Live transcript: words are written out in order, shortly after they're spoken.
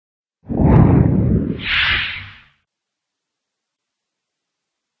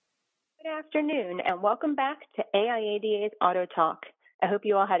afternoon, and welcome back to AIADA's AutoTalk. I hope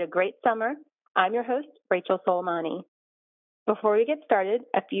you all had a great summer. I'm your host, Rachel Soleimani. Before we get started,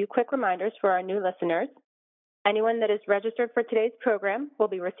 a few quick reminders for our new listeners. Anyone that is registered for today's program will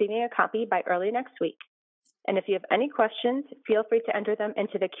be receiving a copy by early next week. And if you have any questions, feel free to enter them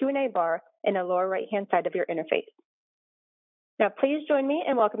into the Q&A bar in the lower right-hand side of your interface. Now, please join me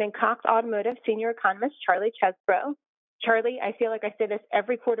in welcoming Cox Automotive Senior Economist Charlie Chesbro. Charlie, I feel like I say this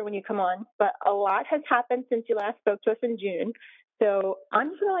every quarter when you come on, but a lot has happened since you last spoke to us in June. So I'm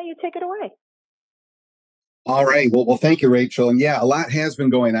just going to let you take it away. All right. Well, thank you, Rachel. And yeah, a lot has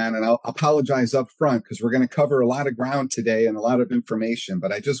been going on, and I'll apologize up front because we're going to cover a lot of ground today and a lot of information.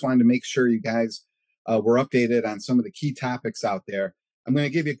 But I just wanted to make sure you guys were updated on some of the key topics out there. I'm going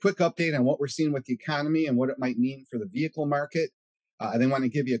to give you a quick update on what we're seeing with the economy and what it might mean for the vehicle market. I then want to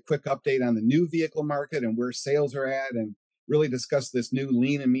give you a quick update on the new vehicle market and where sales are at, and really discuss this new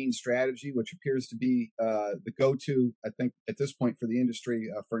lean and mean strategy, which appears to be the go-to, I think, at this point for the industry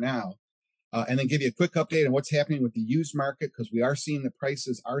for now. And then give you a quick update on what's happening with the used market, because we are seeing the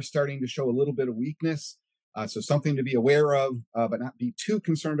prices are starting to show a little bit of weakness. So something to be aware of, but not be too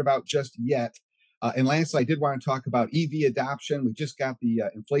concerned about just yet. And lastly, I did want to talk about EV adoption. We just got the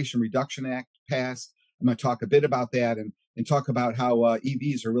Inflation Reduction Act passed. I'm going to talk a bit about that and talk about how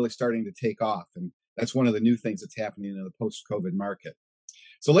EVs are really starting to take off. And that's one of the new things that's happening in the post-COVID market.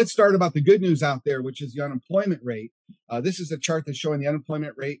 So let's start about the good news out there, which is the unemployment rate. This is a chart that's showing the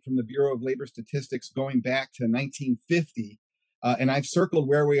unemployment rate from the Bureau of Labor Statistics going back to 1950. And I've circled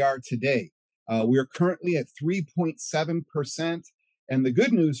where we are today. We are currently at 3.7%. And the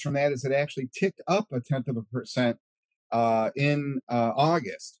good news from that is it actually ticked up 0.1% in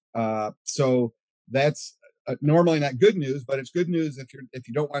August. So that's normally not good news, but it's good news if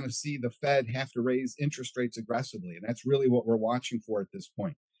you don't want to see the Fed have to raise interest rates aggressively, and that's really what we're watching for at this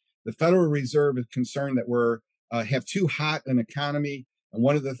point. The Federal Reserve is concerned that we're have too hot an economy, and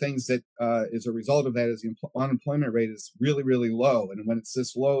one of the things that is a result of that is the unemployment rate is really, really low, and when it's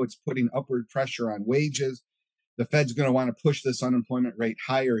this low, it's putting upward pressure on wages. The Fed's going to want to push this unemployment rate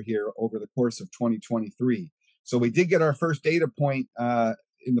higher here over the course of 2023. So we did get our first data point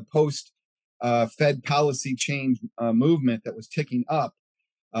in the post Fed policy change movement that was ticking up.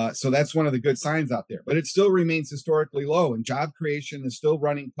 So that's one of the good signs out there. But it still remains historically low, and job creation is still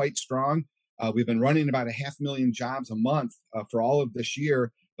running quite strong. We've been running about 500,000 jobs a month for all of this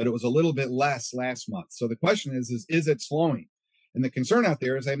year, but it was a little bit less last month. So the question is it slowing? And the concern out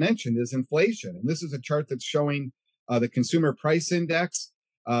there, as I mentioned, is inflation. And this is a chart that's showing the consumer price index.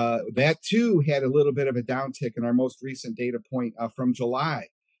 That too had a little bit of a downtick in our most recent data point from July.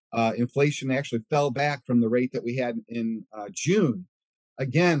 Inflation actually fell back from the rate that we had in June.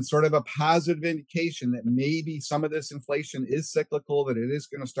 Again, sort of a positive indication that maybe some of this inflation is cyclical, that it is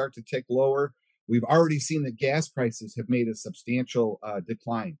going to start to tick lower. We've already seen that gas prices have made a substantial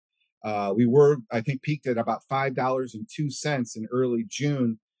decline. We were, I think, peaked at about $5.02 in early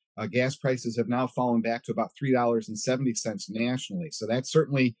June. Gas prices have now fallen back to about $3.70 nationally. So that's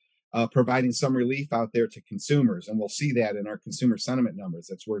certainly providing some relief out there to consumers. And we'll see that in our consumer sentiment numbers.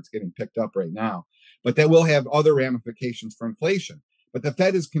 That's where it's getting picked up right now. But that will have other ramifications for inflation. But the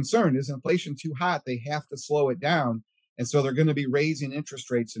Fed is concerned. Is inflation too hot? They have to slow it down. And so they're going to be raising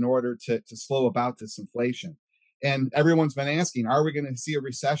interest rates in order to slow about this inflation. And everyone's been asking, are we going to see a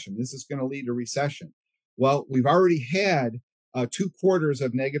recession? This is going to lead to recession. Well, we've already had 2 quarters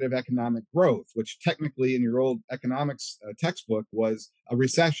of negative economic growth, which technically in your old economics textbook was a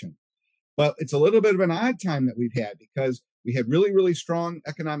recession. But it's a little bit of an odd time that we've had, because we had really, really strong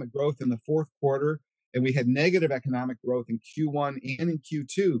economic growth in the fourth quarter, and we had negative economic growth in Q1 and in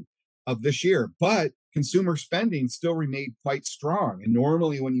Q2 of this year. But consumer spending still remained quite strong. And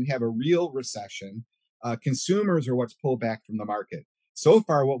normally when you have a real recession, consumers are what's pulled back from the market. So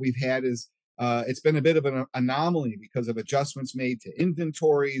far, what we've had is it's been a bit of an anomaly because of adjustments made to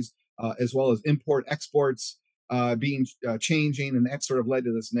inventories, as well as import exports changing, and that sort of led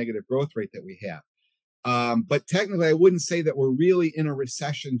to this negative growth rate that we have. But technically, I wouldn't say that we're really in a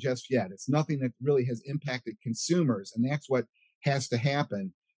recession just yet. It's nothing that really has impacted consumers, and that's what has to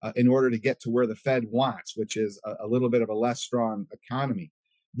happen in order to get to where the Fed wants, which is a little bit of a less strong economy.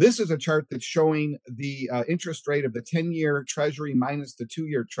 This is a chart that's showing the interest rate of the 10-year Treasury minus the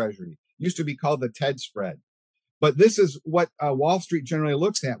 2-year Treasury. It used to be called the TED spread. But this is what Wall Street generally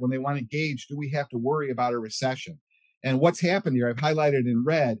looks at when they want to gauge, do we have to worry about a recession? And what's happened here, I've highlighted in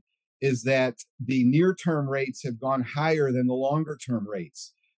red, is that the near-term rates have gone higher than the longer-term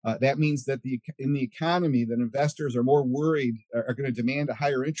rates. That means that in the economy, that investors are more worried, are going to demand a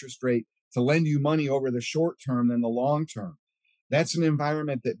higher interest rate to lend you money over the short term than the long term. That's an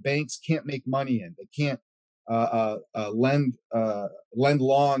environment that banks can't make money in. They can't lend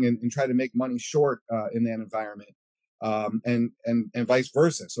long and try to make money short in that environment, and vice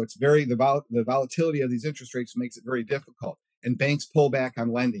versa. So it's the volatility of these interest rates makes it very difficult, and banks pull back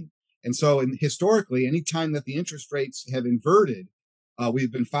on lending. And so, historically, any time that the interest rates have inverted,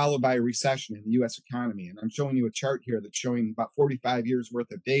 we've been followed by a recession in the U.S. economy. And I'm showing you a chart here that's showing about 45 years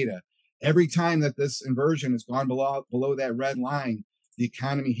worth of data. Every time that this inversion has gone below that red line, the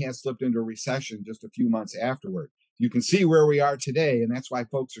economy has slipped into a recession just a few months afterward. You can see where we are today, and that's why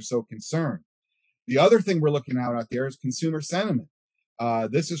folks are so concerned. The other thing we're looking out there is consumer sentiment.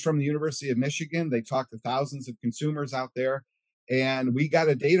 This is from the University of Michigan. They talked to thousands of consumers out there, and we got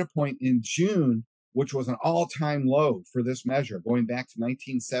a data point in June, which was an all-time low for this measure, going back to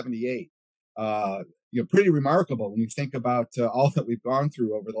 1978. Pretty remarkable when you think about all that we've gone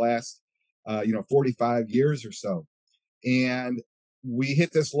through over the last 45 years or so. And we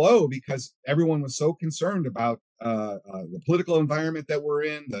hit this low because everyone was so concerned about the political environment that we're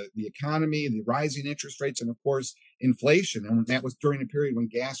in, the economy, the rising interest rates, and of course, inflation. And that was during a period when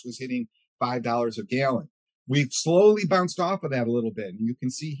gas was hitting $5 a gallon. We've slowly bounced off of that a little bit. And you can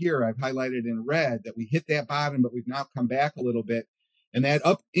see here, I've highlighted in red that we hit that bottom, but we've now come back a little bit. And that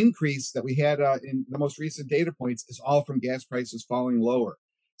increase that we had in the most recent data points is all from gas prices falling lower.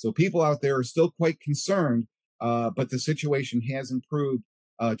 So people out there are still quite concerned, but the situation has improved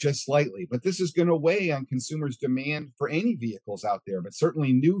just slightly. But this is going to weigh on consumers' demand for any vehicles out there, but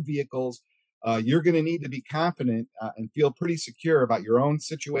certainly new vehicles. You're going to need to be confident and feel pretty secure about your own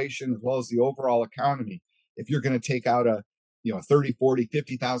situation as well as the overall economy if you're going to take out a $30, $40,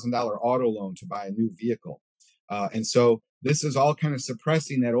 $50,000 auto loan to buy a new vehicle. And so this is all kind of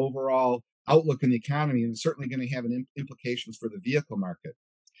suppressing that overall outlook in the economy, and it's certainly going to have implications for the vehicle market.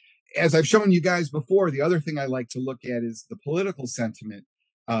 As I've shown you guys before, the other thing I like to look at is the political sentiment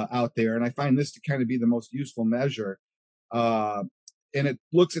out there, and I find this to kind of be the most useful measure. And it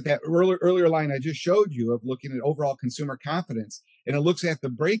looks at that earlier line I just showed you of looking at overall consumer confidence, and it looks at the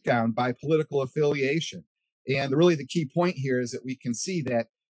breakdown by political affiliation. And really the key point here is that we can see that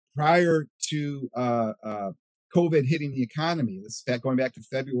prior to COVID hitting the economy, this is going back to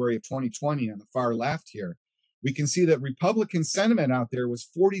February of 2020 on the far left here, we can see that Republican sentiment out there was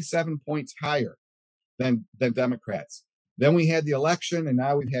 47 points higher than Democrats. Then we had the election, and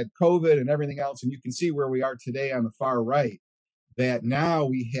now we've had COVID and everything else. And you can see where we are today on the far right, that now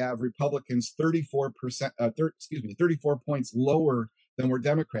we have Republicans 34 points lower than where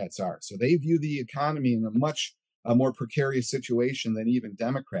Democrats are. So they view the economy in a much more precarious situation than even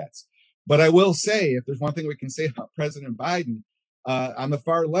Democrats. But I will say, if there's one thing we can say about President Biden, on the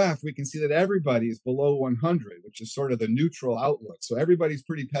far left, we can see that everybody is below 100, which is sort of the neutral outlook. So everybody's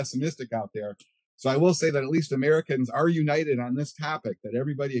pretty pessimistic out there. So I will say that at least Americans are united on this topic, that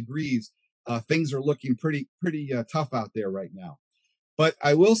everybody agrees things are looking pretty tough out there right now. But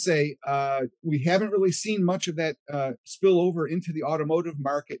I will say we haven't really seen much of that spill over into the automotive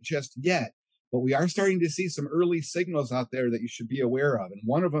market just yet. But we are starting to see some early signals out there that you should be aware of. And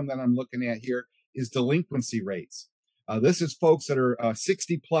one of them that I'm looking at here is delinquency rates. This is folks that are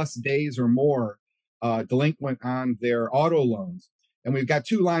 60 plus days or more delinquent on their auto loans. And we've got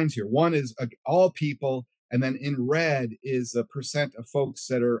two lines here. One is all people, and then in red is the percent of folks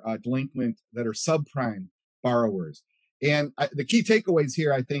that are delinquent, that are subprime borrowers. And the key takeaways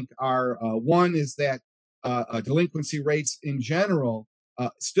here, I think, are one is that delinquency rates in general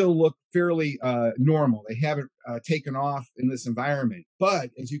still look fairly normal. They haven't taken off in this environment.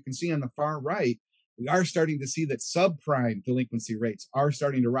 But as you can see on the far right, we are starting to see that subprime delinquency rates are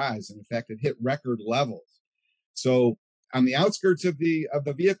starting to rise. And in fact, it hit record levels. So on the outskirts of the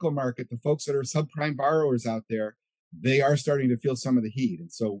vehicle market, the folks that are subprime borrowers out there, they are starting to feel some of the heat.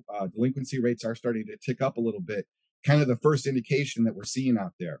 And so delinquency rates are starting to tick up a little bit, kind of the first indication that we're seeing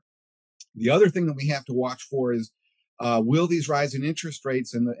out there. The other thing that we have to watch for is, will these rising interest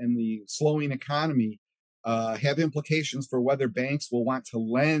rates and the slowing economy have implications for whether banks will want to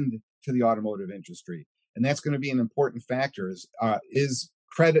lend to the automotive industry? And that's going to be an important factor. Is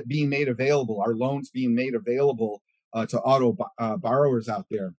credit being made available? Are loans being made available to auto borrowers out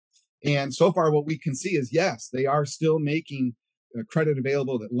there? And so far, what we can see is, yes, they are still making credit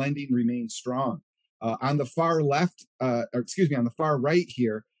available, that lending remains strong. On the far left, on the far right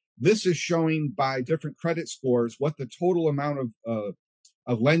here, this is showing by different credit scores what the total amount of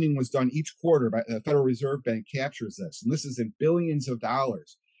lending was done each quarter. By the Federal Reserve Bank captures this, and this is in billions of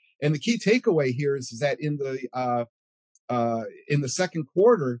dollars. And the key takeaway here is that in the second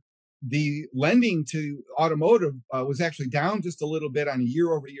quarter, the lending to automotive was actually down just a little bit on a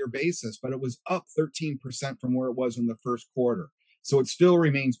year-over-year basis, but it was up 13% from where it was in the first quarter. So it still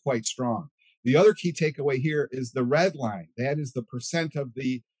remains quite strong. The other key takeaway here is the red line. That is the percent of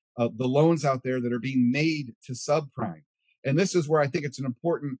the loans out there that are being made to subprime. And this is where I think it's an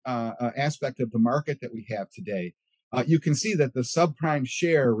important aspect of the market that we have today. You can see that the subprime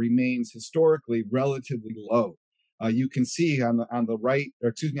share remains historically relatively low. You can see on the right, or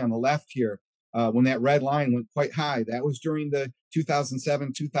excuse me, on the left here, when that red line went quite high, that was during the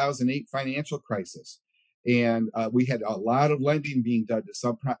 2007-2008 financial crisis. And we had a lot of lending being done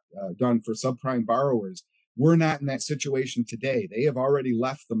for subprime borrowers. We're not in that situation today. They have already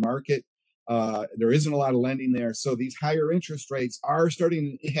left the market. There isn't a lot of lending there. So these higher interest rates are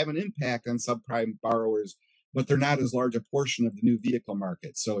starting to have an impact on subprime borrowers, but they're not as large a portion of the new vehicle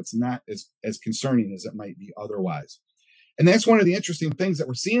market. So it's not as concerning as it might be otherwise. And that's one of the interesting things that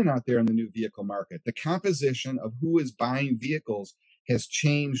we're seeing out there in the new vehicle market. The composition of who is buying vehicles has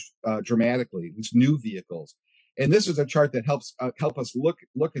changed dramatically. It's new vehicles. And this is a chart that help us look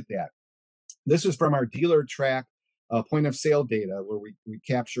at that. This is from our dealer track point of sale data, where we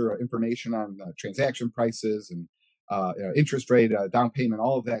capture information on transaction prices and interest rate, down payment,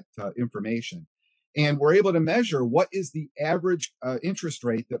 all of that information. And we're able to measure what is the average interest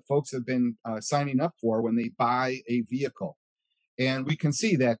rate that folks have been signing up for when they buy a vehicle. And we can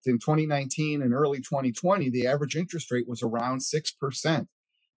see that in 2019 and early 2020, the average interest rate was around 6%.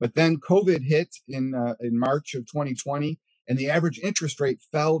 But then COVID hit in March of 2020, and the average interest rate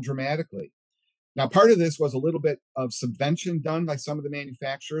fell dramatically. Now, part of this was a little bit of subvention done by some of the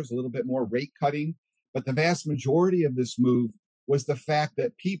manufacturers, a little bit more rate cutting, but the vast majority of this move was the fact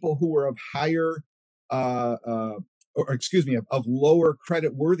that people who were of higher, of lower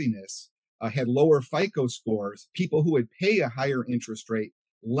credit worthiness, had lower FICO scores, people who would pay a higher interest rate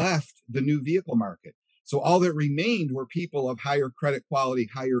left the new vehicle market. So all that remained were people of higher credit quality,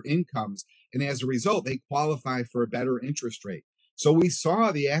 higher incomes, and as a result, they qualify for a better interest rate. So we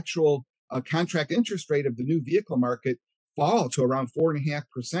saw the actual contract interest rate of the new vehicle market fall to around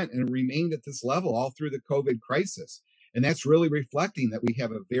 4.5%, and it remained at this level all through the COVID crisis. And that's really reflecting that we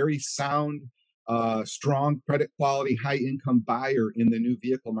have a very sound, strong credit quality, high income buyer in the new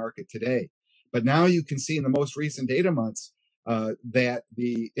vehicle market today. But now you can see in the most recent data months that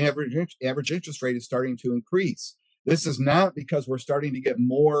the average interest rate is starting to increase. This is not because we're starting to get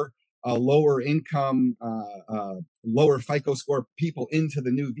more lower income, lower FICO score people into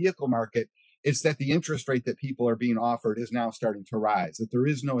the new vehicle market. It's that the interest rate that people are being offered is now starting to rise, that there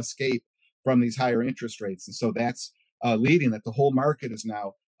is no escape from these higher interest rates. And so that's leading that the whole market is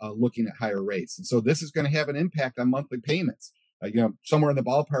now looking at higher rates. And so this is going to have an impact on monthly payments, somewhere in the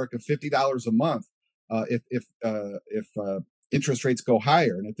ballpark of $50 a month if interest rates go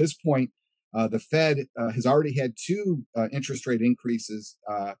higher. And at this point, the Fed has already had two interest rate increases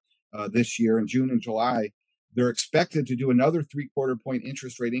this year in June and July. They're expected to do another 3/4 point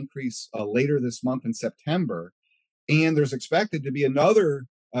interest rate increase later this month in September. And there's expected to be another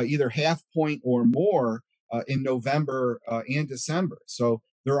either half point or more in November and December. So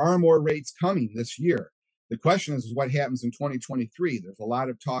there are more rates coming this year. The question is what happens in 2023. There's a lot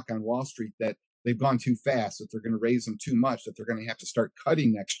of talk on Wall Street that they've gone too fast, that they're going to raise them too much, that they're going to have to start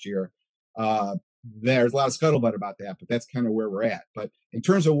cutting next year. There's a lot of scuttlebutt about that, but that's kind of where we're at. But in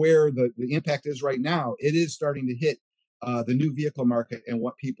terms of where the impact is right now, it is starting to hit the new vehicle market and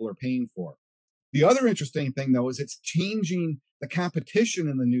what people are paying for. The other interesting thing, though, is it's changing the competition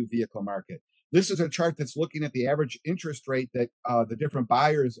in the new vehicle market. This is a chart that's looking at the average interest rate that the different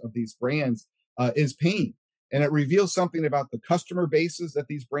buyers of these brands is paying. And it reveals something about the customer bases that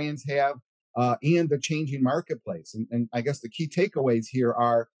these brands have and the changing marketplace. And I guess the key takeaways here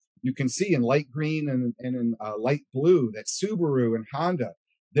are you can see in light green and in light blue that Subaru and Honda,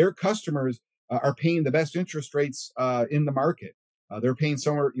 their customers are paying the best interest rates in the market. They're paying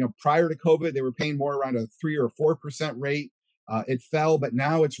somewhere, prior to COVID, they were paying more around a 3 or 4% rate. It fell, but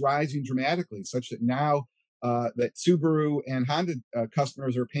now it's rising dramatically, such that now that Subaru and Honda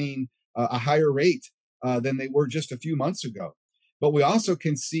customers are paying a higher rate than they were just a few months ago. But we also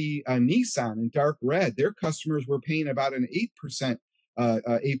can see Nissan in dark red. Their customers were paying about an 8%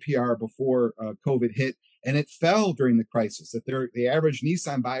 APR before COVID hit, and it fell during the crisis. That the average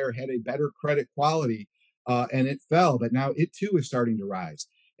Nissan buyer had a better credit quality, and it fell, but now it too is starting to rise.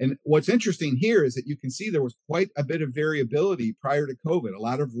 And what's interesting here is that you can see there was quite a bit of variability prior to COVID, a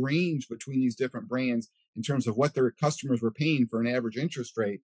lot of range between these different brands in terms of what their customers were paying for an average interest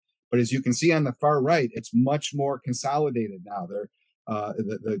rate. But as you can see on the far right, it's much more consolidated now.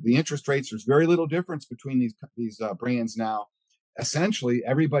 The interest rates, there's very little difference between these brands now. Essentially,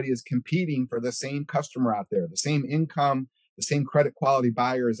 everybody is competing for the same customer out there, the same income, the same credit quality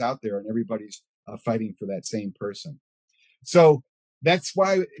buyer is out there, and everybody's fighting for that same person. So That's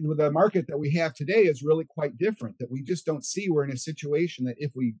why the market that we have today is really quite different, that we just don't see we're in a situation that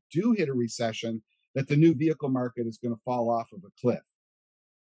if we do hit a recession, that the new vehicle market is going to fall off of a cliff.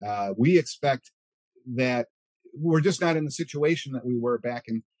 We expect that we're just not in the situation that we were back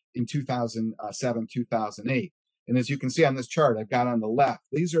in 2007, 2008. And as you can see on this chart, I've got on the left,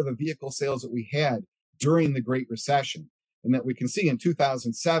 these are the vehicle sales that we had during the Great Recession. And that we can see in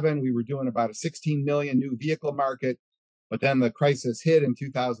 2007, we were doing about a 16 million new vehicle market. But then the crisis hit in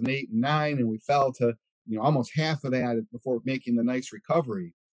 2008 and 9, and we fell to almost half of that before making the nice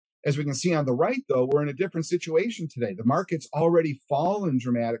recovery. As we can see on the right, though, we're in a different situation today. The market's already fallen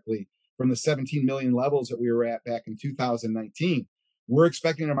dramatically from the 17 million levels that we were at back in 2019. We're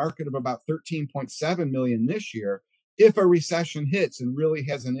expecting a market of about 13.7 million this year. If a recession hits and really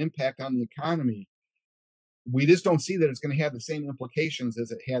has an impact on the economy, we just don't see that it's going to have the same implications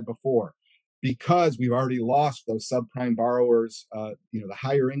as it had before, because we've already lost those subprime borrowers. The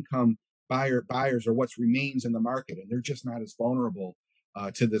higher income buyers are what remains in the market, and they're just not as vulnerable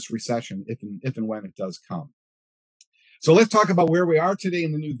to this recession if and when it does come. So let's talk about where we are today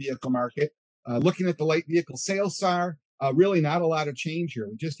in the new vehicle market. Looking at the light vehicle sales SAR, really not a lot of change here.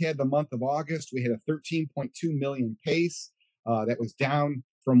 We just had the month of August. We had a 13.2 million pace. That was down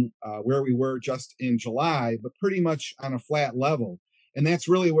from where we were just in July, but pretty much on a flat level. And that's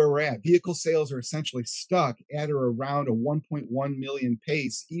really where we're at. Vehicle sales are essentially stuck at or around a 1.1 million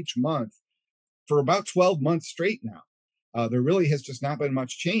pace each month for about 12 months straight now. There really has just not been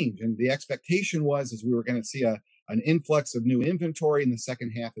much change. And the expectation was we were going to see an influx of new inventory in the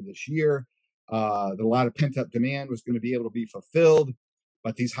second half of this year. That a lot of pent-up demand was going to be able to be fulfilled.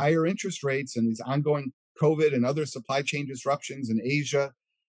 But these higher interest rates and these ongoing COVID and other supply chain disruptions in Asia,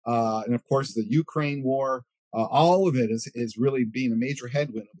 and of course the Ukraine war, all of it is really being a major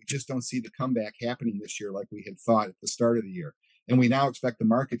headwind. We just don't see the comeback happening this year like we had thought at the start of the year. And we now expect the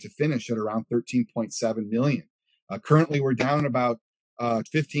market to finish at around 13.7 million. Currently, we're down about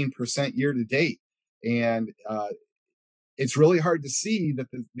 15% year to date. And it's really hard to see that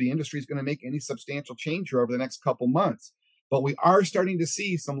the industry is going to make any substantial change here over the next couple months. But we are starting to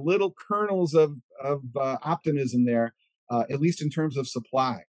see some little kernels of optimism there, at least in terms of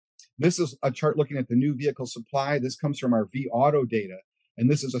supply. This is a chart looking at the new vehicle supply. This comes from our vAuto data,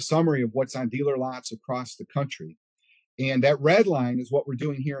 and this is a summary of what's on dealer lots across the country. And that red line is what we're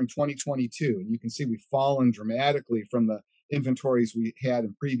doing here in 2022. And you can see we've fallen dramatically from the inventories we had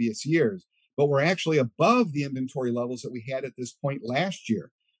in previous years, but we're actually above the inventory levels that we had at this point last year.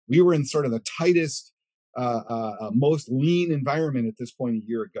 We were in sort of the tightest, most lean environment at this point a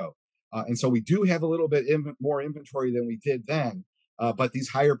year ago. And so we do have a little bit more inventory than we did then. But these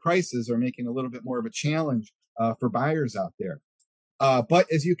higher prices are making a little bit more of a challenge for buyers out there. But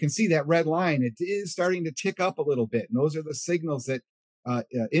as you can see, that red line, it is starting to tick up a little bit. And those are the signals that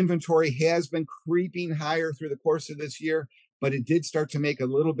inventory has been creeping higher through the course of this year, but it did start to make a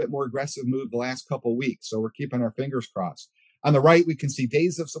little bit more aggressive move the last couple of weeks. So we're keeping our fingers crossed. On the right, we can see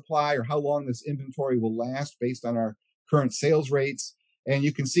days of supply, or how long this inventory will last based on our current sales rates. And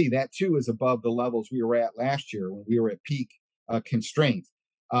you can see that too is above the levels we were at last year when we were at peak constraint.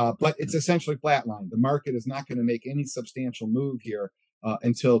 But it's essentially flatlined. The market is not going to make any substantial move here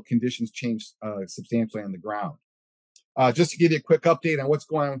until conditions change substantially on the ground. Just to give you a quick update on what's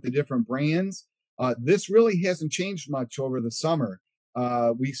going on with the different brands, this really hasn't changed much over the summer.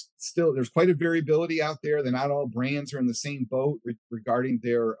 There's quite a variability out there. That not all brands are in the same boat regarding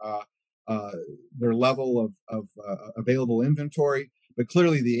their level of available inventory. But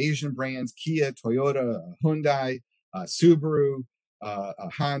clearly, the Asian brands, Kia, Toyota, Hyundai, Subaru,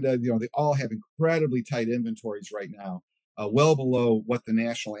 Honda, they all have incredibly tight inventories right now, well below what the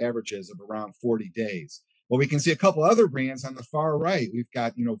national average is of around 40 days. Well, we can see a couple other brands on the far right. We've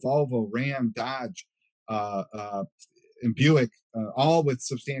got, Volvo, Ram, Dodge, and Buick, all with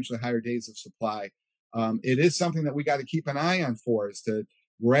substantially higher days of supply. It is something that we got to keep an eye on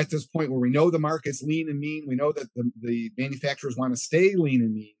we're at this point where we know the market's lean and mean. We know that the manufacturers want to stay lean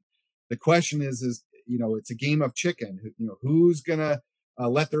and mean. The question is, it's a game of chicken. Who's going to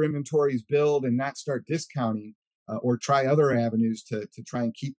let their inventories build and not start discounting or try other avenues to try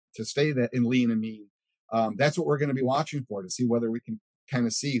and stay that in lean and mean. That's what we're going to be watching for, to see whether we can kind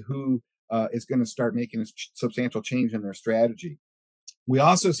of see who is going to start making a substantial change in their strategy. We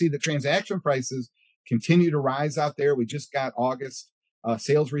also see the transaction prices continue to rise out there. We just got August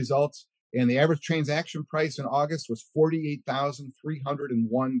sales results, and the average transaction price in August was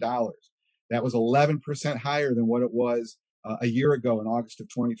 $48,301. That was 11% higher than what it was a year ago in August of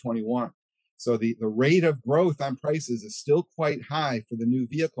 2021. So the rate of growth on prices is still quite high for the new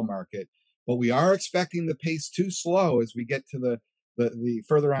vehicle market, but we are expecting the pace to slow as we get to the the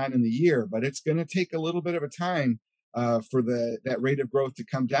further on in the year, but it's going to take a little bit of a time for that rate of growth to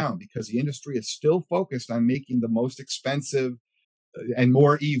come down, because the industry is still focused on making the most expensive and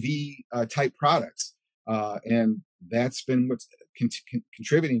more EV type products, and that's been what's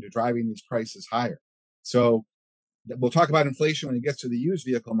contributing to driving these prices higher. So we'll talk about inflation when it gets to the used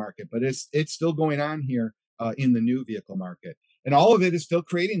vehicle market, but it's still going on here in the new vehicle market. And all of it is still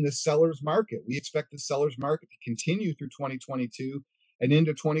creating this seller's market. We expect the seller's market to continue through 2022 and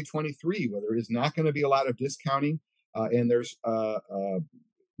into 2023, where there is not going to be a lot of discounting, and there's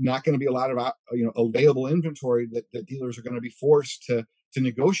not going to be a lot of available inventory that dealers are going to be forced to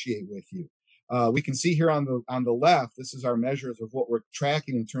negotiate with you. We can see here on the left, this is our measures of what we're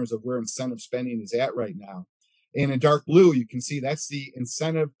tracking in terms of where incentive spending is at right now. And in dark blue, you can see that's the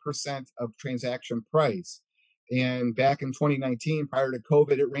incentive percent of transaction price. And back in 2019, prior to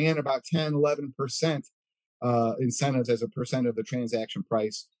COVID, it ran about 10, 11% incentives as a percent of the transaction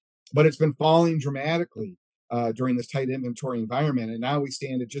price. But it's been falling dramatically during this tight inventory environment. And now we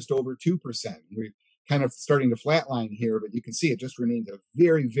stand at just over 2%. We're kind of starting to flatline here, but you can see it just remains a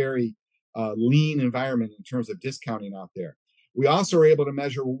very, very lean environment in terms of discounting out there. We also are able to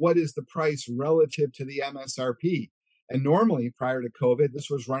measure what is the price relative to the MSRP. And normally, prior to COVID, this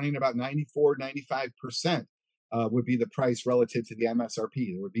was running about 94, 95% would be the price relative to the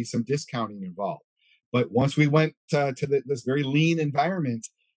MSRP. There would be some discounting involved. But once we went to this very lean environment,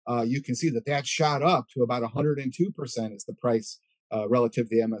 you can see that shot up to about 102% is the price relative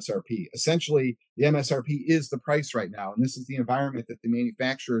to the MSRP. Essentially, the MSRP is the price right now, and this is the environment that the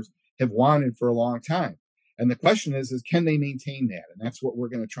manufacturers have wanted for a long time. And the question is can they maintain that? And that's what we're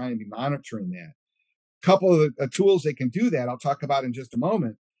going to try and be monitoring that. A couple of the tools they can do that, I'll talk about in just a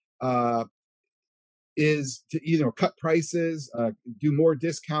moment, is to cut prices, do more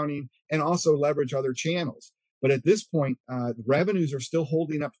discounting, and also leverage other channels. But at this point, the revenues are still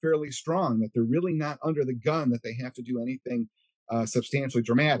holding up fairly strong, that they're really not under the gun that they have to do anything substantially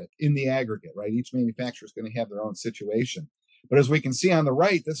dramatic in the aggregate, right? Each manufacturer is going to have their own situation. But as we can see on the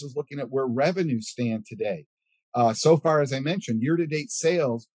right, this is looking at where revenues stand today. So far, as I mentioned, year-to-date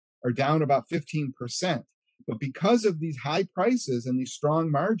sales are down about 15%. But because of these high prices and these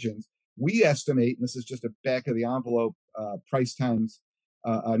strong margins, we estimate, and this is just a back of the envelope price times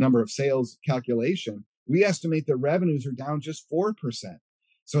a number of sales calculation, we estimate that revenues are down just 4%.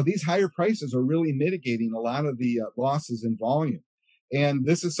 So these higher prices are really mitigating a lot of the losses in volume. And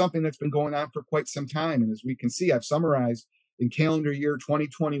this is something that's been going on for quite some time. And as we can see, I've summarized in calendar year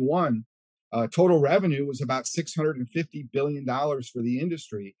 2021, total revenue was about $650 billion for the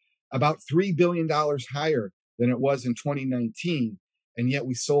industry, about $3 billion higher than it was in 2019. And yet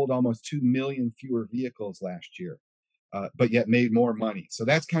we sold almost 2 million fewer vehicles last year, but yet made more money. So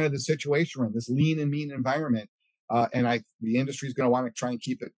that's kind of the situation we're in, this lean and mean environment. And the industry is going to want to try and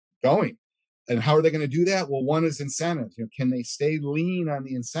keep it going. And how are they going to do that? Well, one is incentives. Can they stay lean on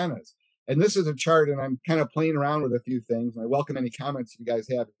the incentives? And this is a chart, and I'm kind of playing around with a few things. I welcome any comments if you guys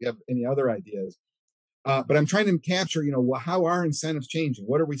have, if you have any other ideas. But I'm trying to capture, how are incentives changing?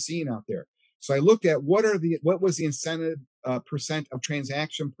 What are we seeing out there? So I looked at what was the incentive percent of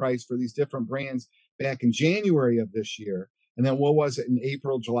transaction price for these different brands back in January of this year, and then what was it in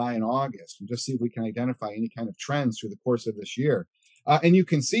April, July, and August, and just see if we can identify any kind of trends through the course of this year. And you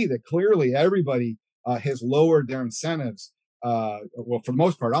can see that clearly everybody has lowered their incentives. Well, for the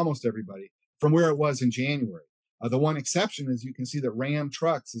most part, almost everybody, from where it was in January. The one exception is you can see that Ram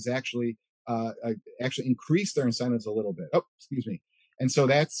Trucks has actually increased their incentives a little bit. Oh, excuse me. And so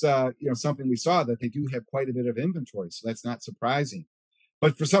that's something we saw, that they do have quite a bit of inventory. So that's not surprising.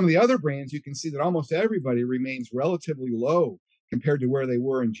 But for some of the other brands, you can see that almost everybody remains relatively low compared to where they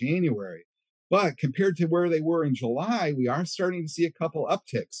were in January. But compared to where they were in July, we are starting to see a couple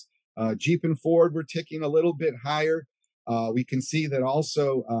upticks. Jeep and Ford were ticking a little bit higher. We can see that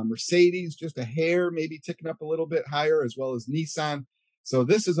also Mercedes, just a hair, maybe ticking up a little bit higher, as well as Nissan. So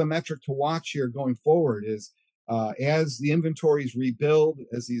this is a metric to watch here going forward, is as the inventories rebuild,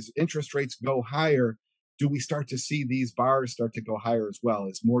 as these interest rates go higher, do we start to see these bars start to go higher as well?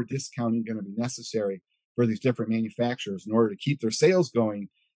 Is more discounting going to be necessary for these different manufacturers in order to keep their sales going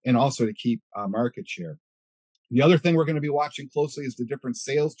and also to keep market share? The other thing we're going to be watching closely is the different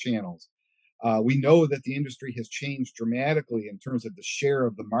sales channels. We know that the industry has changed dramatically in terms of the share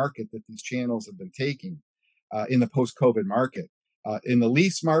of the market that these channels have been taking in the post-COVID market. In the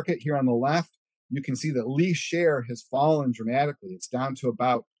lease market here on the left, you can see that lease share has fallen dramatically. It's down to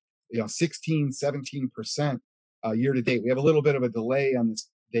about 16, 17% year to date. We have a little bit of a delay on this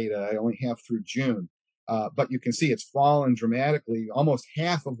data. I only have through June. But you can see it's fallen dramatically, almost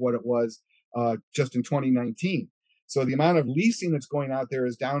half of what it was just in 2019. So the amount of leasing that's going out there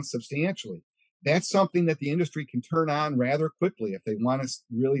is down substantially. That's something that the industry can turn on rather quickly if they want to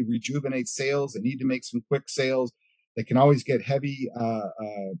really rejuvenate sales. They need to make some quick sales. They can always get heavy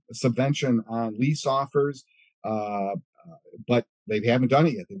subvention on lease offers, but they haven't done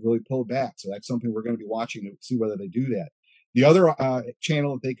it yet. They've really pulled back. So that's something we're going to be watching to see whether they do that. The other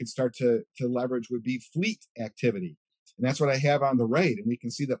channel that they could start to leverage would be fleet activity. And that's what I have on the right. And we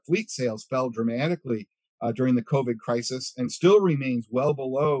can see that fleet sales fell dramatically during the COVID crisis and still remains well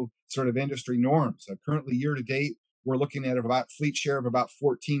below sort of industry norms. Currently, year to date, we're looking at about fleet share of about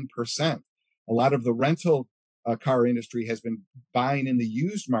 14%. A lot of the rental car industry has been buying in the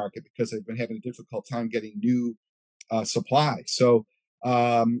used market because they've been having a difficult time getting new supply. So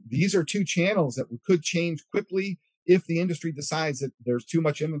these are two channels that could change quickly if the industry decides that there's too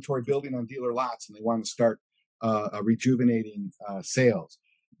much inventory building on dealer lots and they want to start rejuvenating sales.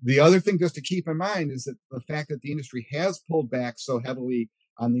 The other thing just to keep in mind is that the fact that the industry has pulled back so heavily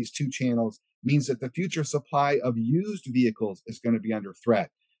on these two channels means that the future supply of used vehicles is going to be under threat.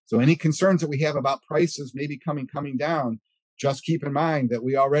 So any concerns that we have about prices maybe coming down, just keep in mind that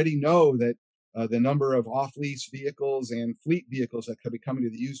we already know that the number of off-lease vehicles and fleet vehicles that could be coming to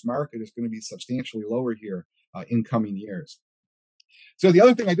the used market is going to be substantially lower here in coming years. So the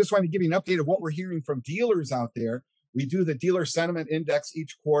other thing, I just wanted to give you an update of what we're hearing from dealers out there. We do the dealer sentiment index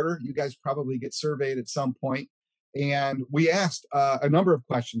each quarter. You guys probably get surveyed at some point. And we asked a number of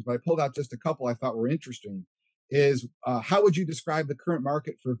questions, but I pulled out just a couple I thought were interesting. Is how would you describe the current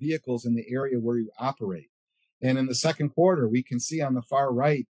market for vehicles in the area where you operate? And in the second quarter, we can see on the far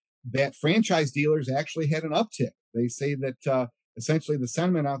right that franchise dealers actually had an uptick. They say that essentially the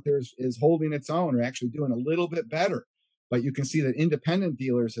sentiment out there is holding its own or actually doing a little bit better. But you can see that independent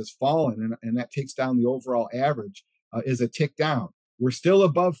dealers has fallen, and that takes down the overall average, is a tick down. We're still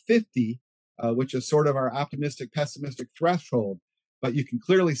above 50, which is sort of our optimistic, pessimistic threshold. But you can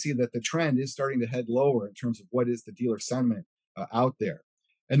clearly see that the trend is starting to head lower in terms of what is the dealer sentiment out there.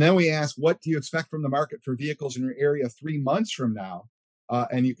 And then we ask, what do you expect from the market for vehicles in your area 3 months from now?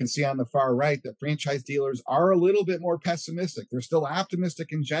 And you can see on the far right that franchise dealers are a little bit more pessimistic. They're still optimistic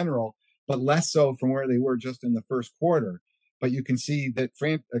in general, but less so from where they were just in the first quarter. But you can see that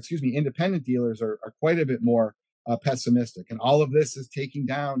independent dealers are quite a bit more pessimistic. And all of this is taking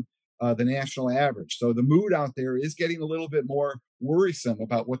down the national average. So the mood out there is getting a little bit more worrisome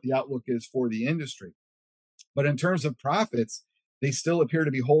about what the outlook is for the industry. But in terms of profits, they still appear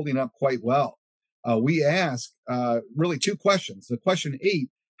to be holding up quite well. We ask really two questions. The question 8,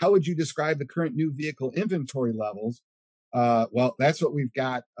 how would you describe the current new vehicle inventory levels? Well, that's what we've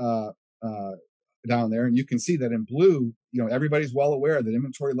got down there. And you can see that in blue, everybody's well aware that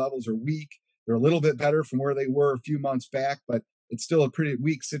inventory levels are weak. They're a little bit better from where they were a few months back, but it's still a pretty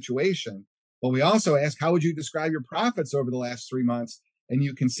weak situation. But we also ask, how would you describe your profits over the last 3 months? And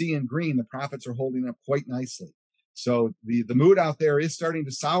you can see in green, the profits are holding up quite nicely. So the mood out there is starting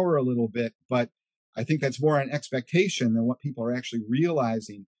to sour a little bit, but I think that's more an expectation than what people are actually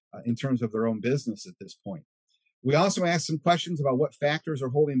realizing in terms of their own business at this point. We also asked some questions about what factors are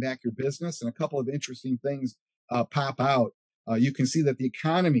holding back your business, and a couple of interesting things pop out. You can see that the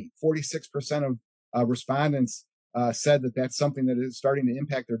economy, 46% of respondents said that that's something that is starting to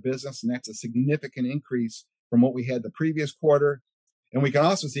impact their business, and that's a significant increase from what we had the previous quarter. And we can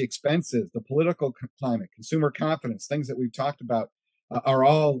also see expenses, the political climate, consumer confidence, things that we've talked about are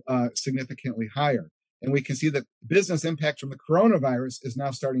all significantly higher. And we can see that business impact from the coronavirus is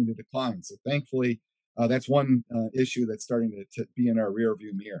now starting to decline. So thankfully, that's one issue that's starting to be in our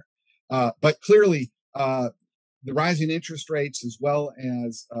rearview mirror. But clearly, the rising interest rates as well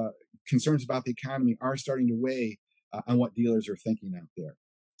as concerns about the economy are starting to weigh on what dealers are thinking out there.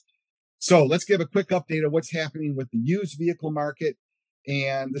 So let's give a quick update of what's happening with the used vehicle market.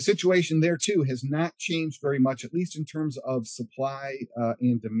 And the situation there, too, has not changed very much, at least in terms of supply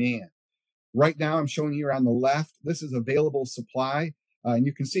and demand. Right now, I'm showing you on the left, this is available supply. And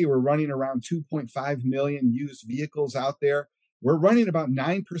you can see we're running around 2.5 million used vehicles out there. We're running about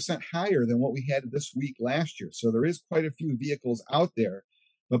 9% higher than what we had this week last year. So there is quite a few vehicles out there.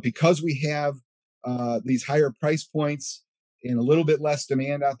 But because we have these higher price points and a little bit less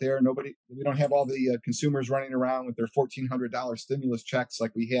demand out there, we don't have all the consumers running around with their $1,400 stimulus checks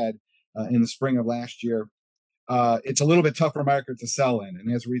like we had in the spring of last year. It's a little bit tougher market to sell in.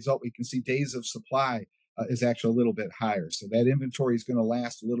 And as a result, we can see days of supply is actually a little bit higher. So that inventory is going to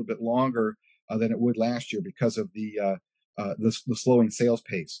last a little bit longer than it would last year because of the slowing sales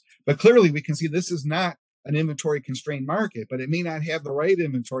pace. But clearly, we can see this is not an inventory constrained market, but it may not have the right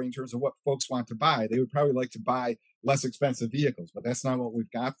inventory in terms of what folks want to buy. They would probably like to buy less expensive vehicles, but that's not what we've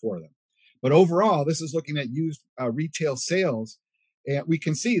got for them. But overall, this is looking at used retail sales. And we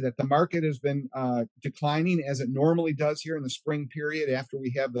can see that the market has been declining as it normally does here in the spring period after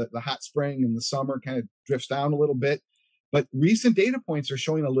we have the hot spring and the summer kind of drifts down a little bit. But recent data points are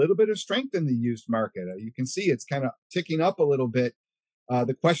showing a little bit of strength in the used market. You can see it's kind of ticking up a little bit.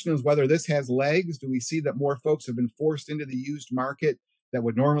 The question is whether this has legs. Do we see that more folks have been forced into the used market that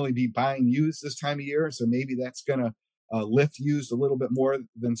would normally be buying used this time of year? So maybe that's going to lift used a little bit more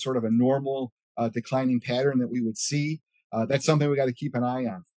than sort of a normal declining pattern that we would see. That's something we got to keep an eye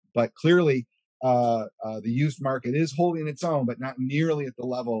on. But clearly, the used market is holding its own, but not nearly at the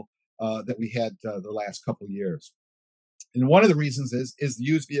level that we had the last couple of years. And one of the reasons is the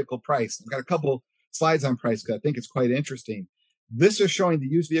used vehicle price. I've got a couple slides on price because I think it's quite interesting. This is showing the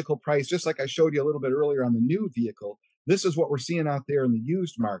used vehicle price, just like I showed you a little bit earlier on the new vehicle. This is what we're seeing out there in the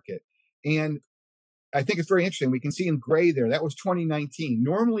used market. And I think it's very interesting. We can see in gray there, that was 2019.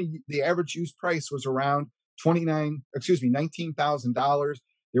 Normally, the average used price was around $19,000.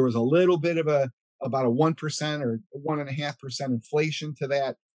 There was a little bit of about a 1% or 1.5% inflation to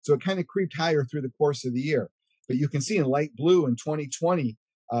that. So it kind of creeped higher through the course of the year. But you can see in light blue in 2020,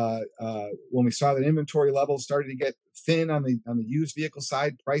 when we saw that inventory levels started to get thin on the used vehicle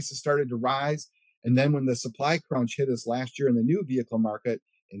side, prices started to rise. And then when the supply crunch hit us last year in the new vehicle market,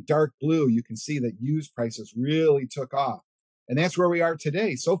 in dark blue, you can see that used prices really took off. And that's where we are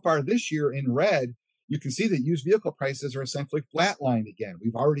today. So far this year in red, you can see that used vehicle prices are essentially flatlined again.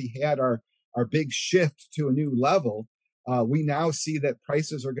 We've already had our big shift to a new level. We now see that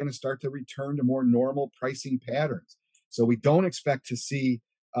prices are going to start to return to more normal pricing patterns. So we don't expect to see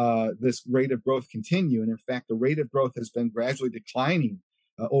this rate of growth continue. And in fact, the rate of growth has been gradually declining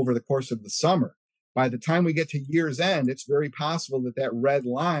over the course of the summer. By the time we get to year's end, it's very possible that that red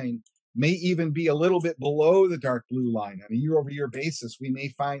line may even be a little bit below the dark blue line. On a year-over-year basis, we may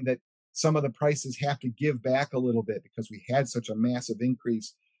find that some of the prices have to give back a little bit because we had such a massive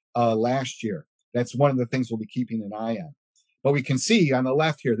increase last year. That's one of the things we'll be keeping an eye on. But we can see on the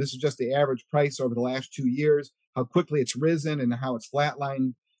left here, this is just the average price over the last 2 years, how quickly it's risen and how it's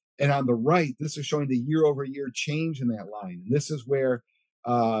flatlined. And on the right, this is showing the year-over-year change in that line. And this is where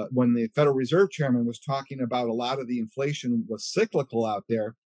when the Federal Reserve Chairman was talking about a lot of the inflation was cyclical out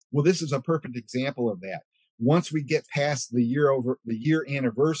there. Well, this is a perfect example of that. Once we get past the year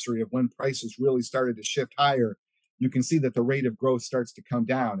anniversary of when prices really started to shift higher, you can see that the rate of growth starts to come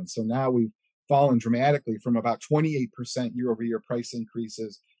down. And so now we've fallen dramatically from about 28% year-over-year price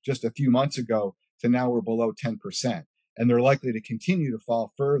increases just a few months ago to now we're below 10%. And they're likely to continue to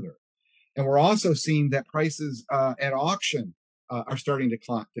fall further. And we're also seeing that prices at auction are starting to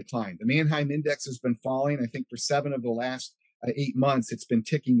decline. The Manheim Index has been falling. I think for 7 of the last 8 months, it's been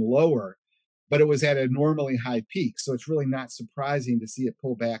ticking lower, but it was at a normally high peak. So it's really not surprising to see it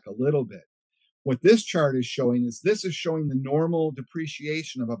pull back a little bit. What this chart is showing is the normal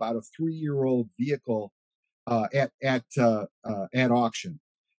depreciation of about a 3-year-old vehicle at auction.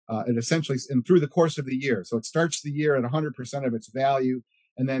 It essentially, and through the course of the year. So it starts the year at 100% of its value.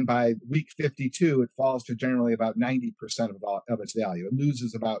 And then by week 52, it falls to generally about 90% of its value. It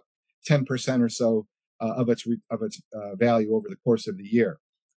loses about 10% or so of its value over the course of the year.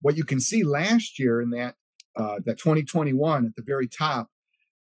 What you can see last year in that 2021 at the very top,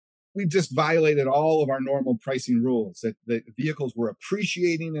 we just violated all of our normal pricing rules. That the vehicles were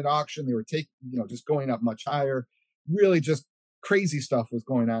appreciating at auction. They were just going up much higher. Really just crazy stuff was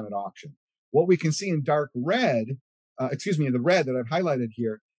going on at auction. What we can see in dark red, the red that I've highlighted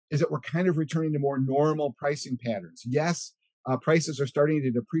here, is that we're kind of returning to more normal pricing patterns. Yes, prices are starting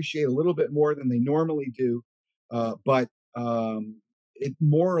to depreciate a little bit more than they normally do, but it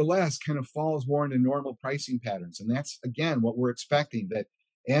more or less kind of falls more into normal pricing patterns. And that's, again, what we're expecting, that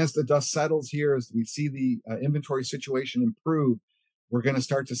as the dust settles here, as we see the inventory situation improve, we're going to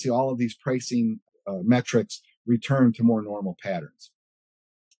start to see all of these pricing metrics return to more normal patterns.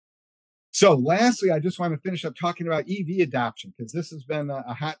 So lastly, I just want to finish up talking about EV adoption, because this has been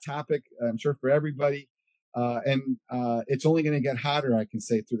a hot topic, I'm sure, for everybody. And it's only going to get hotter, I can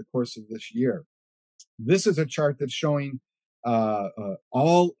say, through the course of this year. This is a chart that's showing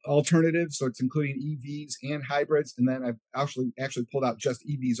all alternatives. So it's including EVs and hybrids. And then I've actually pulled out just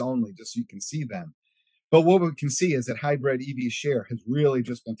EVs only, just so you can see them. But what we can see is that hybrid EV share has really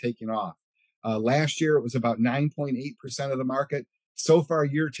just been taking off. Last year, it was about 9.8% of the market. So far,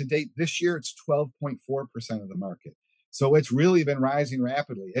 year to date, this year, it's 12.4% of the market. So it's really been rising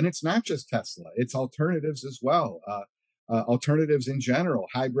rapidly. And it's not just Tesla, it's alternatives as well. Alternatives in general,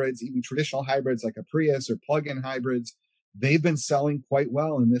 hybrids, even traditional hybrids like a Prius or plug-in hybrids, they've been selling quite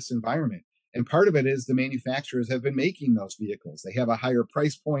well in this environment. And part of it is the manufacturers have been making those vehicles. They have a higher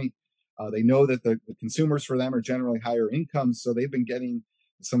price point. They know that the consumers for them are generally higher incomes, so they've been getting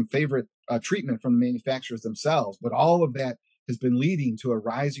some favorite treatment from the manufacturers themselves. But all of that has been leading to a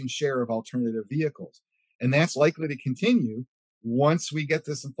rising share of alternative vehicles. And that's likely to continue once we get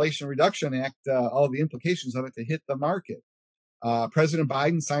this Inflation Reduction Act, all the implications of it to hit the market. President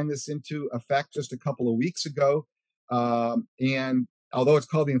Biden signed this into effect just a couple of weeks ago. And although it's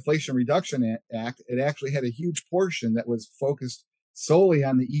called the Inflation Reduction Act, it actually had a huge portion that was focused solely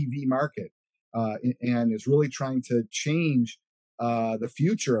on the EV market, and is really trying to change the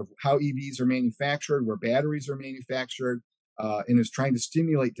future of how EVs are manufactured, where batteries are manufactured, and is trying to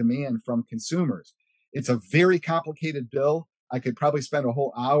stimulate demand from consumers. It's a very complicated bill. I could probably spend a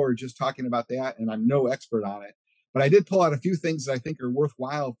whole hour just talking about that, and I'm no expert on it. But I did pull out a few things that I think are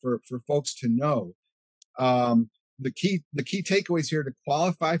worthwhile for folks to know. Um, the key takeaways here: to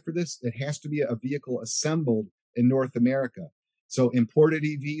qualify for this, it has to be a vehicle assembled in North America. So imported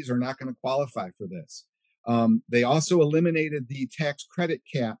EVs are not going to qualify for this. They also eliminated the tax credit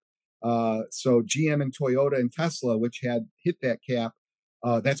cap. So GM and Toyota and Tesla, which had hit that cap,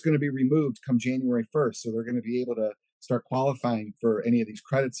 that's going to be removed come January 1st. So they're going to be able to start qualifying for any of these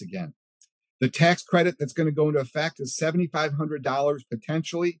credits again. The tax credit that's going to go into effect is $7,500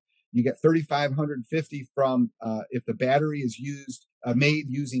 potentially. You get $3,550 from if the battery is made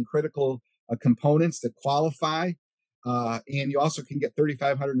using critical components that qualify. And you also can get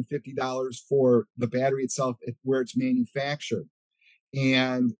 $3,550 for the battery itself where it's manufactured.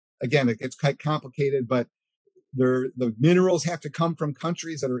 And again, it gets quite complicated, but the minerals have to come from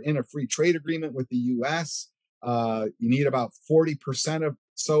countries that are in a free trade agreement with the U.S. You need about 40% of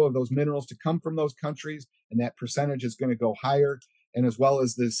those minerals to come from those countries, and that percentage is going to go higher. And as well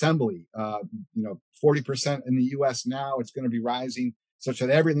as the assembly, 40% in the U.S. now, it's going to be rising such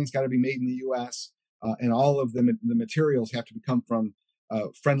that everything's got to be made in the U.S. And all of the materials have to come from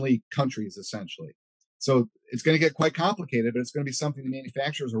friendly countries, essentially. So it's going to get quite complicated, but it's going to be something the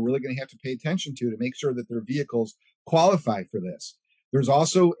manufacturers are really going to have to pay attention to make sure that their vehicles qualify for this. There's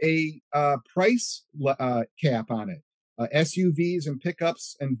also a price cap on it. SUVs and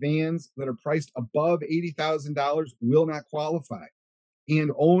pickups and vans that are priced above $80,000 will not qualify.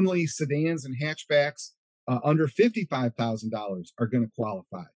 And only sedans and hatchbacks under $55,000 are going to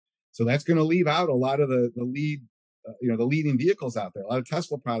qualify. So that's going to leave out a lot of the leading vehicles out there. A lot of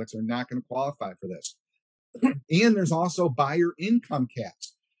Tesla products are not going to qualify for this. And there's also buyer income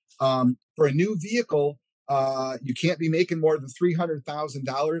caps. For a new vehicle, you can't be making more than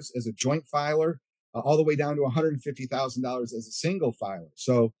 $300,000 as a joint filer, all the way down to $150,000 as a single filer.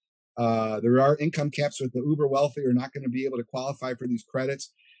 So there are income caps with the uber wealthy are not going to be able to qualify for these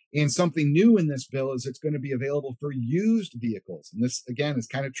credits. And something new in this bill is it's going to be available for used vehicles. And this, again, is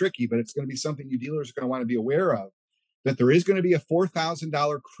kind of tricky, but it's going to be something you dealers are going to want to be aware of, that there is going to be a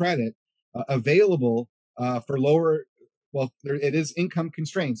 $4,000 credit available for lower. Well, it is income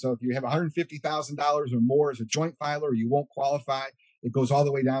constrained. So if you have $150,000 or more as a joint filer, you won't qualify. It goes all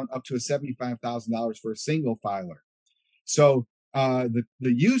the way down up to a $75,000 for a single filer. So the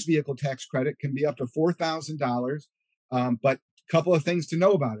used vehicle tax credit can be up to $4,000. But a couple of things to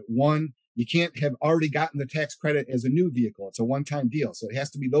know about it. One, you can't have already gotten the tax credit as a new vehicle. It's a one-time deal. So it has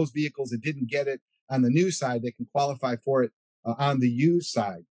to be those vehicles that didn't get it on the new side that can qualify for it on the used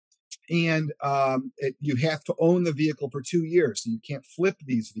side. And you have to own the vehicle for 2 years. So you can't flip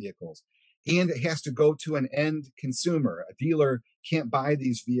these vehicles. And it has to go to an end consumer. A dealer can't buy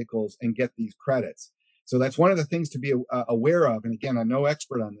these vehicles and get these credits. So that's one of the things to be aware of. And again, I'm no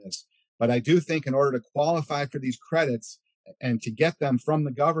expert on this, but I do think in order to qualify for these credits and to get them from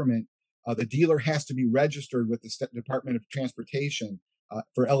the government, the dealer has to be registered with the Department of Transportation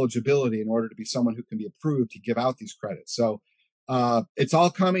for eligibility in order to be someone who can be approved to give out these credits. So it's all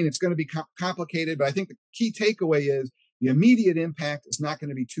coming. It's going to be complicated, but I think the key takeaway is the immediate impact is not going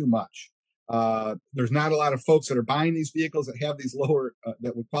to be too much. There's not a lot of folks that are buying these vehicles that have these lower,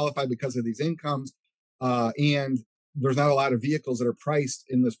 that would qualify because of these incomes. And there's not a lot of vehicles that are priced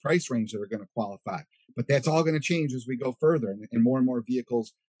in this price range that are going to qualify. But that's all going to change as we go further, and more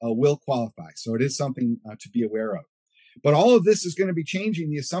vehicles will qualify. So it is something to be aware of. But all of this is going to be changing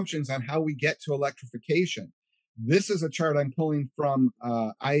the assumptions on how we get to electrification. This is a chart I'm pulling from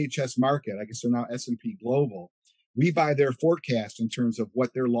IHS Market. I guess they're now S&P Global. We buy their forecast in terms of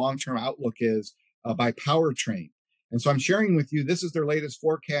what their long-term outlook is by powertrain. And so I'm sharing with you, this is their latest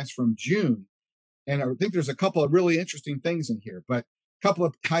forecast from June. And I think there's a couple of really interesting things in here, but a couple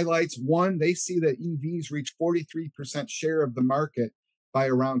of highlights. One, they see that EVs reach 43% share of the market by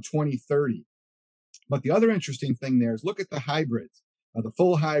around 2030. But the other interesting thing there is look at the hybrids, the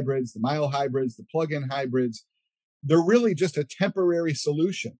full hybrids, the mild hybrids, the plug-in hybrids. They're really just a temporary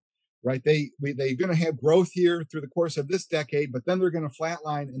solution. right? They're going to have growth here through the course of this decade, but then they're going to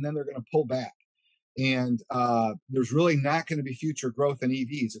flatline and then they're going to pull back. And there's really not going to be future growth in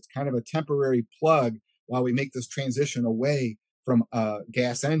EVs. It's kind of a temporary plug while we make this transition away from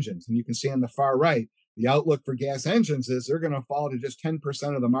gas engines. And you can see on the far right, the outlook for gas engines is they're going to fall to just 10%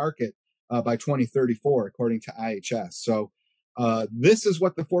 of the market by 2034, according to IHS. So this is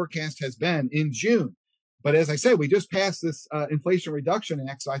what the forecast has been in June. But as I said, we just passed this Inflation Reduction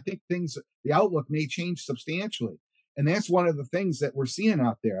Act, so I think the outlook may change substantially. And that's one of the things that we're seeing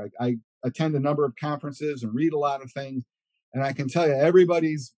out there. I attend a number of conferences and read a lot of things, and I can tell you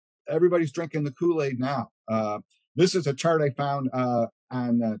everybody's drinking the Kool-Aid now. This is a chart I found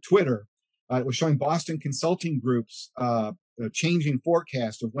on Twitter. It was showing Boston Consulting Group's changing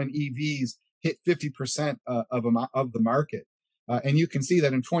forecast of when EVs hit 50% of the market. And you can see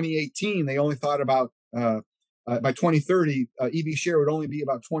that in 2018, they only thought about by 2030, EV share would only be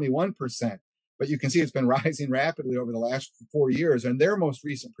about 21%. But you can see it's been rising rapidly over the last 4 years. And their most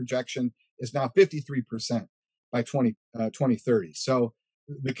recent projection is now 53% by 2030. So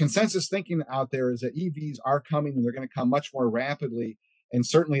the consensus thinking out there is that EVs are coming and they're going to come much more rapidly. And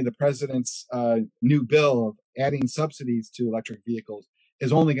certainly the president's new bill of adding subsidies to electric vehicles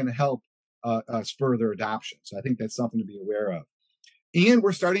is only going to help spur their adoption. So I think that's something to be aware of. And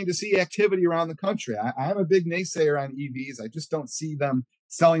we're starting to see activity around the country. I'm a big naysayer on EVs. I just don't see them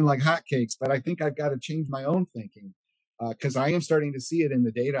selling like hotcakes, but I think I've got to change my own thinking because I am starting to see it in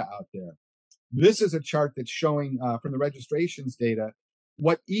the data out there. This is a chart that's showing from the registrations data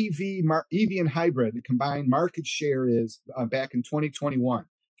what EV and hybrid, the combined market share is back in 2021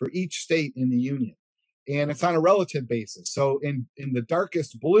 for each state in the union. And it's on a relative basis. So in the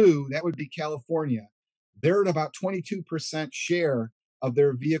darkest blue, that would be California. They're at about 22% share of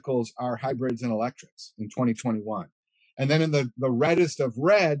their vehicles are hybrids and electrics in 2021. And then in the reddest of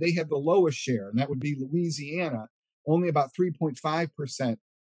red, they have the lowest share, and that would be Louisiana. Only about 3.5%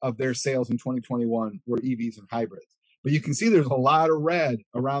 of their sales in 2021 were EVs and hybrids. But you can see there's a lot of red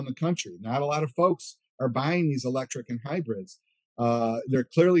around the country. Not a lot of folks are buying these electric and hybrids. They're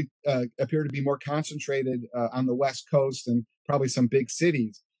clearly appear to be more concentrated on the West Coast and probably some big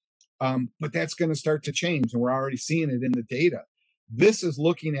cities. But that's going to start to change, and we're already seeing it in the data. This is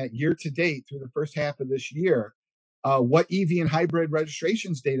looking at year to date through the first half of this year, what EV and hybrid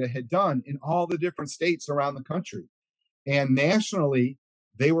registrations data had done in all the different states around the country. And nationally,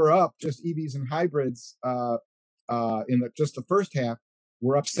 they were up, just EVs and hybrids in just the first half,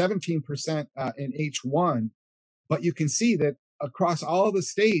 were up 17% in H1. But you can see that across all the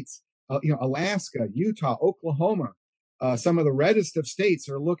states, Alaska, Utah, Oklahoma, some of the reddest of states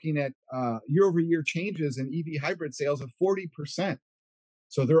are looking at year-over-year changes in EV hybrid sales of 40%.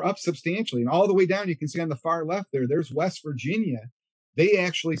 So they're up substantially. And all the way down, you can see on the far left there's West Virginia. They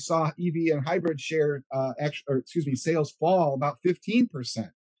actually saw EV and hybrid share, sales fall about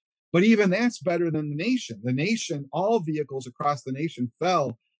 15%. But even that's better than the nation. The nation, all vehicles across the nation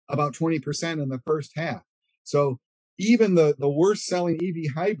fell about 20% in the first half. So even the worst selling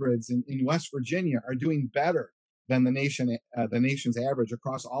EV hybrids in West Virginia are doing better than the nation's average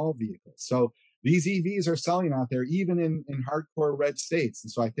across all vehicles. So these EVs are selling out there, even in hardcore red states.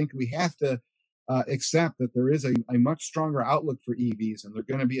 And so I think we have to accept that there is a much stronger outlook for EVs, and they're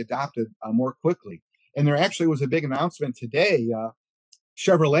going to be adopted more quickly. And there actually was a big announcement today.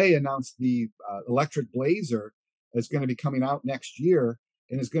 Chevrolet announced the electric Blazer is going to be coming out next year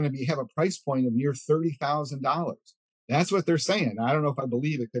and is going to have a price point of near $30,000. That's what they're saying. I don't know if I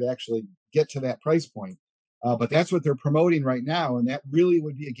believe it could actually get to that price point. But that's what they're promoting right now, and that really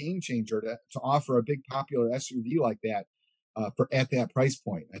would be a game changer to offer a big popular SUV like that at that price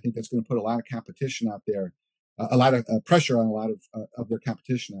point. I think that's going to put a lot of competition out there, a lot of pressure on a lot of their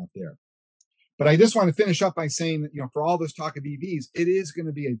competition out there. But I just want to finish up by saying that, for all this talk of EVs, it is going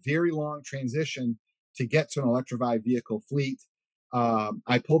to be a very long transition to get to an electrified vehicle fleet.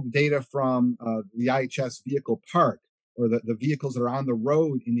 I pulled the data from the IHS vehicle park, or the vehicles that are on the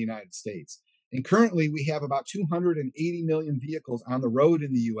road in the United States. And currently, we have about 280 million vehicles on the road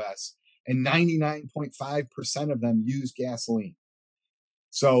in the U.S., and 99.5% of them use gasoline.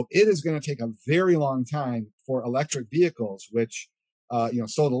 So it is going to take a very long time for electric vehicles, which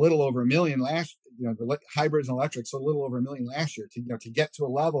sold a little over 1 million last. The hybrids and electrics sold a little over 1 million last year to get to a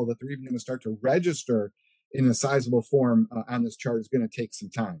level that they're even going to start to register in a sizable form on this chart is going to take some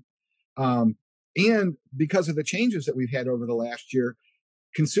time. And because of the changes that we've had over the last year,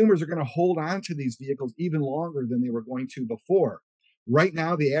 consumers are going to hold on to these vehicles even longer than they were going to before. Right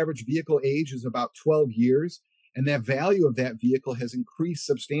now, the average vehicle age is about 12 years, and that value of that vehicle has increased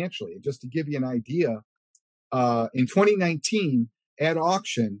substantially. Just to give you an idea, in 2019, at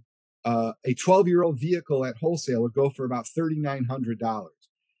auction, a 12-year-old vehicle at wholesale would go for about $3,900.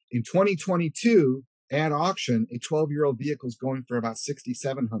 In 2022, at auction, a 12-year-old vehicle is going for about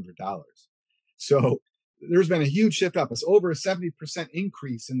 $6,700. So there's been a huge shift up. It's over a 70%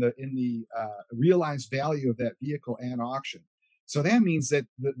 increase in the realized value of that vehicle at auction. So that means that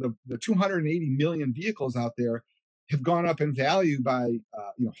the 280 million vehicles out there have gone up in value by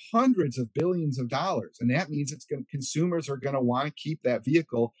hundreds of billions of dollars, and that means consumers are going to want to keep that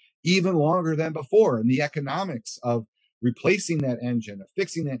vehicle even longer than before. And the economics of replacing that engine, of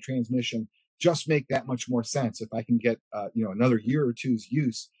fixing that transmission, just make that much more sense if I can get another year or two's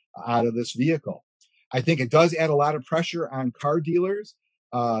use out of this vehicle. I think it does add a lot of pressure on car dealers.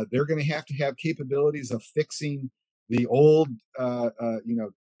 They're going to have capabilities of fixing the old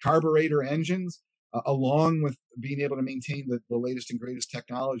carburetor engines, along with being able to maintain the latest and greatest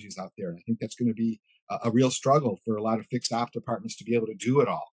technologies out there. And I think that's going to be a real struggle for a lot of fixed op departments to be able to do it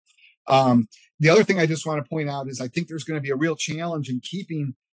all. The other thing I just want to point out is I think there's going to be a real challenge in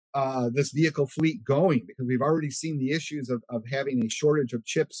keeping this vehicle fleet going, because we've already seen the issues of having a shortage of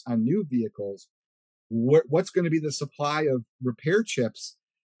chips on new vehicles. What's going to be the supply of repair chips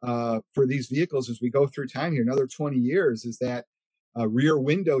for these vehicles as we go through time here? Another 20 years, is that rear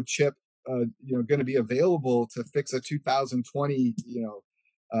window chip going to be available to fix a 2020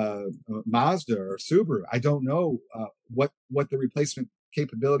 Mazda or Subaru? I don't know what the replacement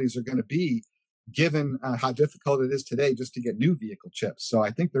capabilities are going to be, given how difficult it is today just to get new vehicle chips. So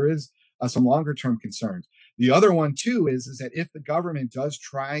I think there is some longer term concerns. The other one too is that if the government does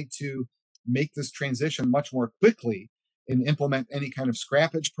try to make this transition much more quickly and implement any kind of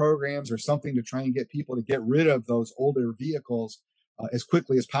scrappage programs or something to try and get people to get rid of those older vehicles as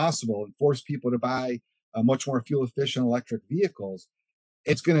quickly as possible and force people to buy much more fuel efficient electric vehicles,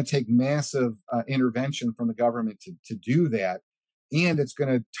 it's going to take massive intervention from the government to do that. And it's going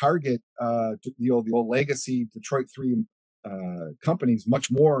to target the old legacy Detroit 3 companies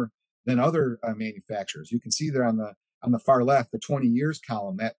much more than other manufacturers. You can see there on the far left, the 20 years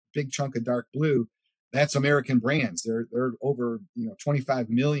column, that big chunk of dark blue, that's American brands. They're over 25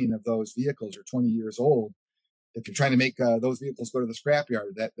 million of those vehicles are 20 years old. If you're trying to make those vehicles go to the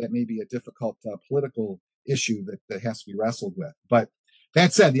scrapyard, that may be a difficult political issue that has to be wrestled with. But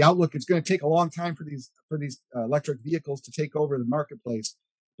that said, the outlook, it's going to take a long time for these electric vehicles to take over the marketplace.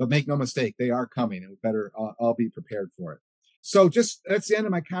 But make no mistake, they are coming, and we better all be prepared for it. So that's the end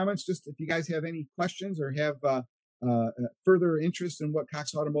of my comments. Just if you guys have any questions or have further interest in what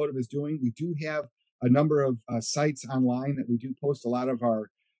Cox Automotive is doing, we do have a number of sites online that we do post a lot of our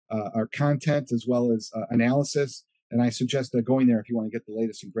content as well as analysis. And I suggest going there if you want to get the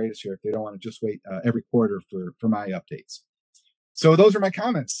latest and greatest here, if they don't want to just wait every quarter for my updates. So those are my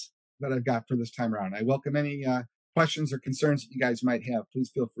comments that I've got for this time around. I welcome any questions or concerns that you guys might have. Please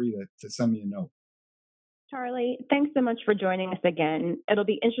feel free to send me a note. Charlie, thanks so much for joining us again. It'll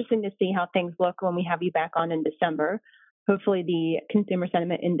be interesting to see how things look when we have you back on in December. Hopefully the Consumer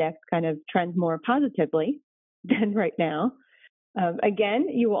Sentiment Index kind of trends more positively than right now. Again,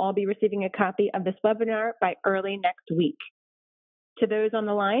 you will all be receiving a copy of this webinar by early next week. To those on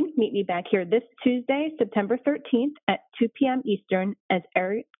the line, meet me back here this Tuesday, September 13th at 2 p.m. Eastern as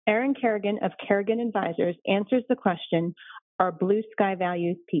Aaron Kerrigan of Kerrigan Advisors answers the question, are blue sky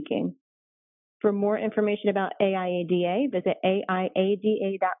values peaking? For more information about AIADA, visit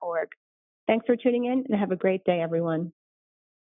AIADA.org. Thanks for tuning in and have a great day, everyone.